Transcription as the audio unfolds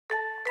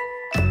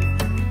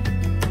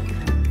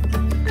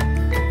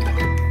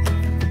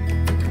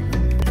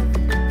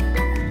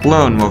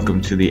Hello and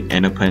welcome to the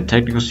Anaplan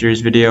Technical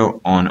Series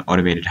video on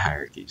automated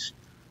hierarchies.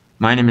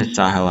 My name is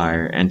Sahil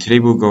Iyer, and today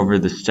we'll go over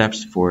the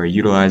steps for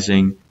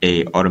utilizing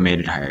a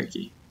automated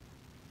hierarchy.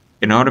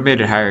 An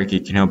automated hierarchy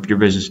can help your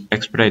business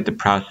expedite the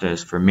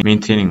process for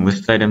maintaining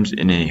list items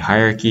in a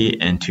hierarchy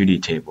and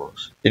 2D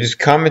tables. It is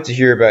common to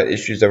hear about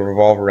issues that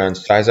revolve around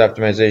size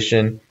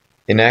optimization,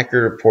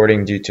 inaccurate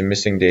reporting due to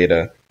missing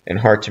data, and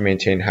hard to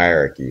maintain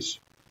hierarchies.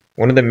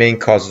 One of the main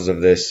causes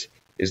of this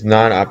is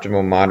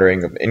non-optimal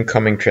monitoring of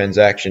incoming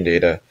transaction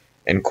data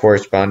and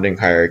corresponding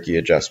hierarchy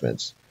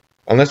adjustments.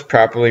 Unless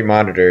properly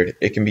monitored,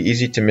 it can be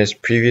easy to miss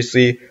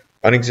previously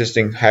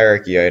unexisting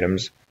hierarchy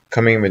items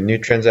coming in with new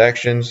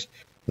transactions,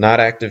 not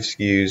active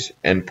SKUs,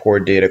 and poor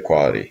data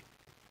quality.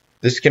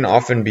 This can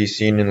often be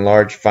seen in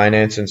large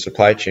finance and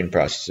supply chain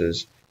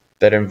processes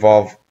that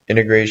involve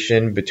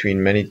integration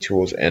between many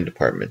tools and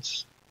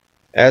departments.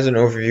 As an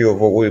overview of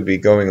what we'll be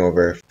going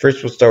over,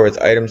 first we'll start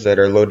with items that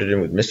are loaded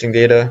in with missing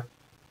data,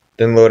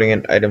 then loading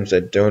in items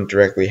that don't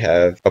directly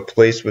have a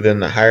place within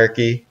the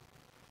hierarchy,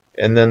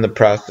 and then the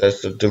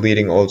process of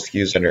deleting old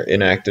SKUs that are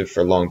inactive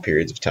for long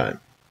periods of time.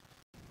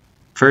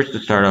 First, to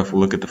start off,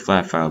 we'll look at the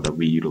flat file that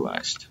we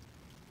utilized.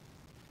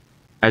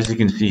 As you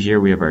can see here,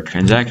 we have our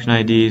transaction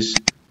IDs,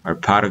 our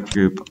product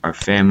group, our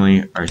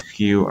family, our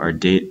SKU, our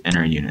date, and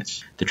our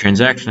units. The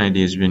transaction ID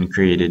has been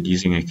created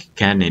using a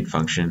concatenate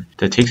function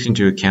that takes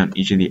into account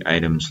each of the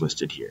items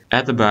listed here.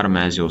 At the bottom,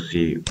 as you'll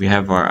see, we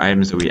have our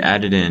items that we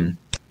added in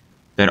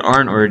that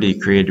aren't already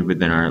created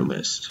within our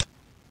list.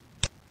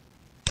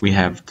 We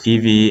have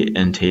TV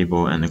and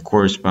table and the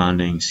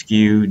corresponding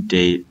SKU,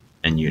 date,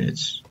 and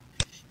units.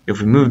 If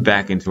we move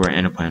back into our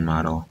Anaplan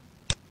model,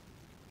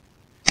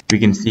 we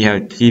can see how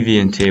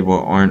TV and table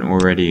aren't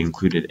already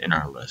included in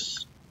our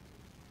list.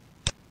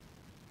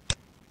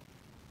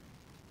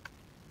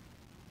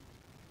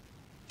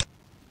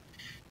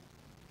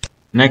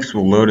 Next,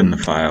 we'll load in the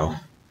file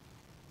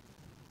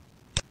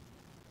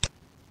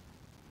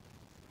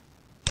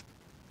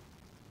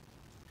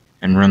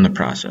and run the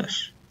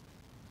process.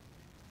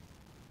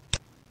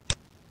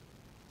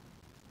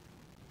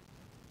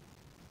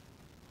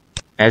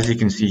 As you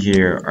can see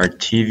here, our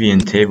TV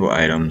and table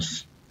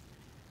items,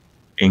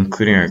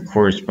 including our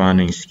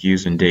corresponding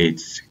SKUs and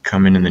dates,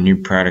 come in the new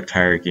product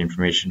hierarchy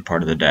information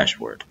part of the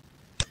dashboard.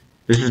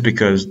 This is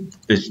because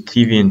this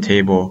TV and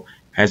table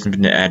hasn't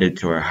been added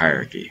to our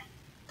hierarchy.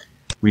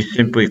 We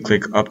simply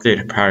click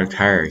Update Product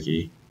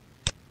Hierarchy,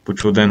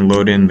 which will then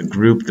load in the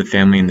group, the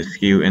family, and the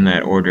SKU in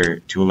that order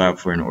to allow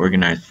for an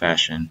organized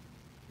fashion.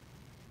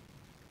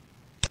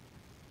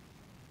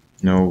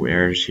 No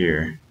errors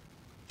here.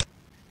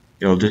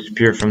 It'll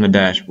disappear from the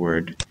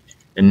dashboard,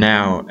 and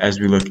now as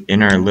we look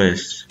in our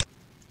list,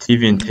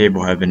 TV and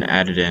table have been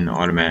added in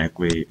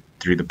automatically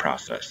through the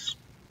process.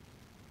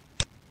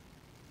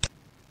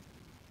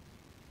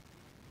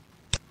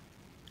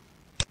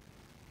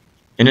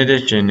 In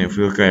addition, if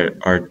we look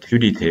at our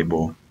 2D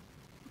table,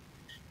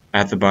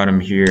 at the bottom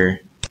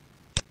here,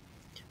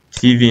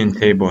 TV and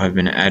table have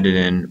been added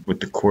in with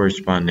the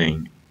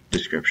corresponding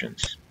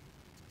descriptions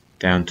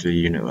down to the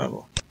unit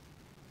level.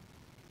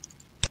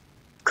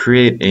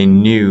 Create a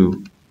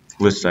new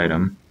list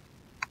item.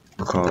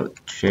 We'll call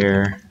it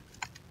chair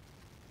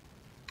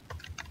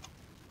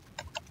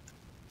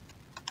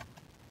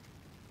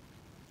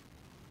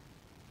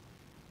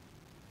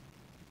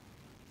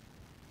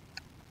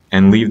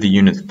and leave the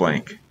units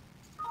blank.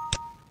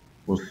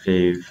 We'll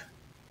save.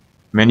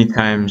 Many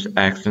times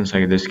accidents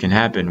like this can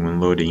happen when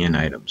loading in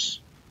items,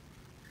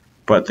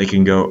 but they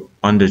can go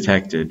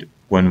undetected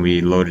when we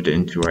load it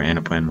into our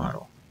Anaplan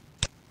model.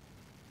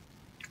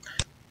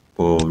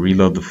 We'll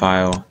reload the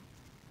file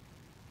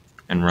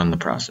and run the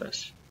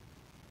process.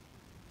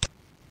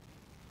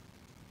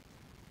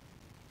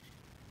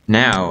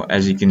 Now,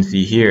 as you can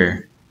see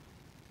here,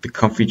 the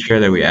comfy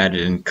chair that we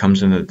added in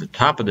comes in at the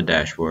top of the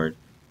dashboard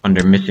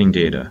under missing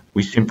data.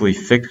 We simply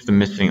fix the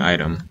missing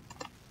item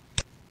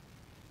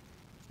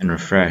and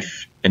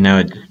refresh, and now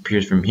it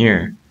disappears from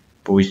here,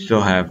 but we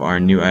still have our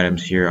new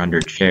items here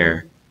under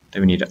chair that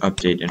we need to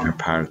update in our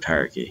product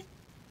hierarchy.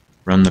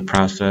 Run the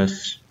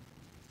process,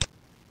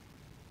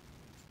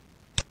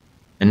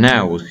 and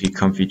now we'll see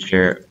comfy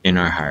chair in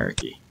our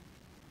hierarchy.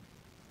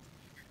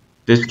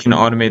 This can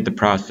automate the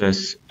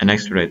process and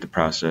expedite the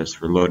process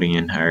for loading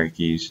in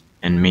hierarchies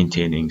and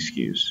maintaining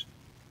SKUs.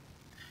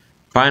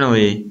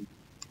 Finally,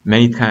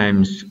 many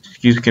times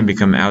SKUs can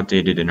become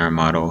outdated in our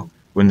model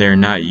when they are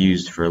not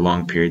used for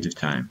long periods of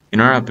time. In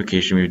our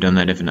application, we've done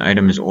that if an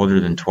item is older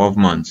than 12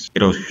 months,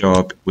 it'll show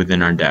up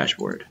within our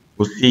dashboard.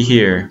 We'll see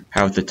here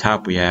how at the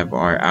top we have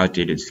our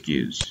outdated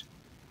SKUs.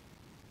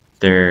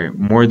 They're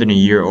more than a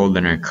year old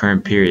in our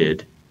current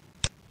period,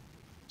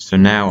 so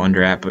now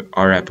under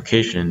our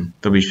application,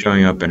 they'll be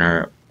showing up in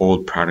our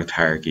old product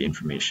hierarchy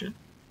information.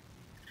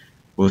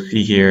 We'll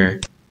see here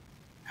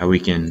how we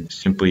can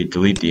simply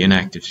delete the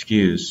inactive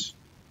SKUs,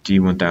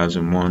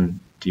 D1001,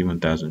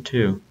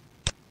 D1002,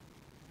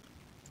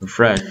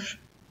 refresh,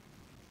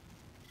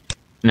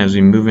 and as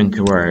we move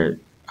into our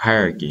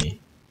hierarchy,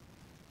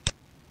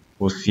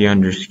 we'll see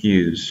under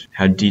SKUs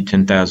how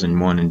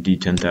D10001 and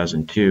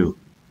D10002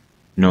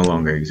 no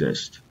longer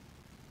exist.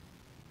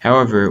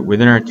 However,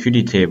 within our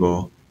 2D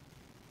table,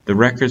 the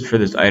records for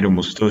this item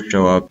will still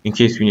show up in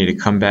case we need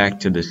to come back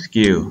to the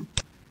SKU,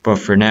 but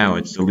for now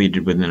it's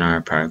deleted within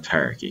our product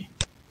hierarchy.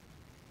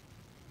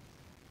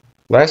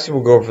 Lastly,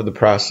 we'll go over the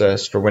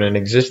process for when an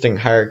existing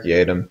hierarchy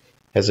item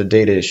has a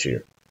data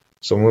issue.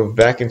 So we'll move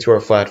back into our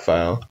flat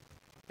file,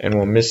 and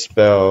we'll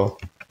misspell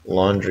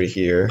laundry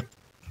here,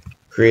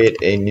 create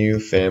a new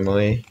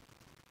family,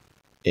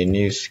 a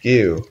new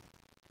SKU,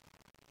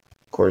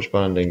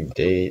 corresponding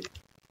date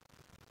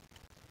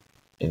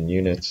in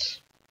units,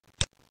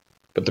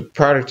 but the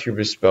product group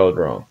is spelled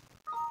wrong.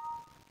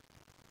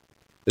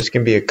 This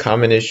can be a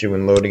common issue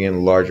when loading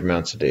in large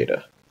amounts of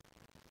data.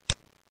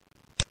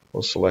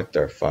 We'll select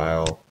our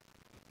file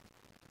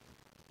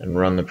and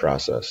run the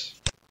process.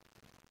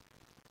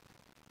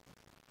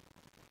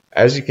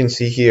 As you can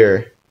see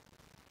here,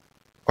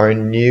 our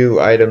new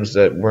items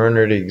that weren't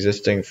already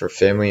existing for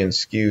family and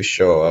SKU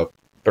show up,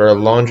 but our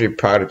laundry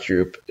product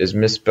group is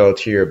misspelled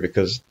here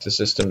because the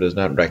system does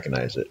not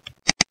recognize it.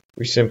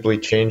 We simply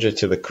change it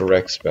to the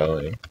correct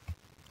spelling.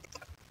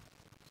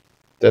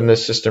 Then the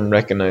system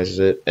recognizes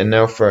it, and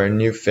now for our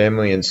new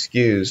family and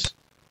SKUs,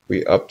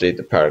 we update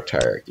the product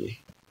hierarchy.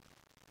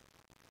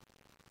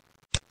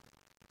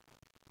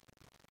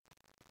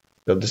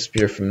 They'll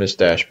disappear from this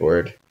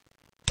dashboard.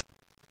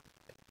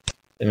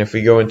 And if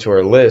we go into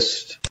our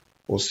list,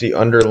 we'll see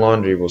under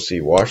laundry, we'll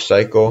see wash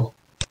cycle.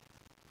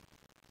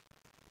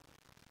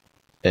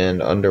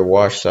 And under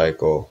wash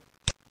cycle,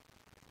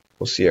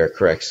 we'll see our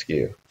correct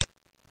SKU.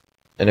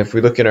 And if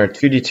we look in our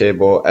 2D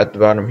table, at the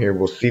bottom here,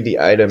 we'll see the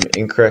item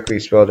incorrectly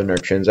spelled in our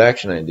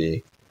transaction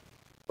ID.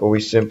 But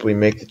we simply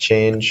make the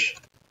change,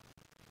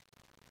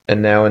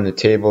 and now in the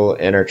table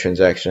and our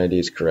transaction ID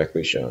is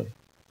correctly shown.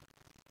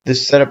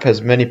 This setup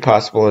has many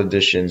possible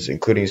additions,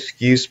 including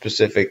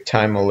SKU-specific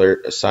time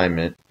alert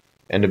assignment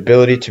and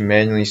ability to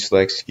manually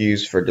select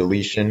SKUs for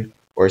deletion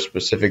or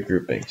specific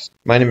groupings.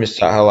 My name is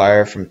Sahil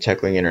Iyer from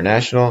TekLink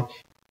International.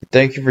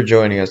 Thank you for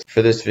joining us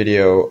for this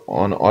video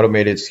on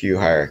automated SKU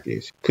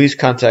hierarchies. Please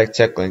contact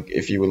TekLink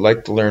if you would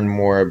like to learn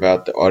more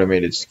about the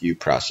automated SKU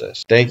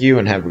process. Thank you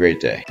and have a great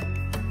day.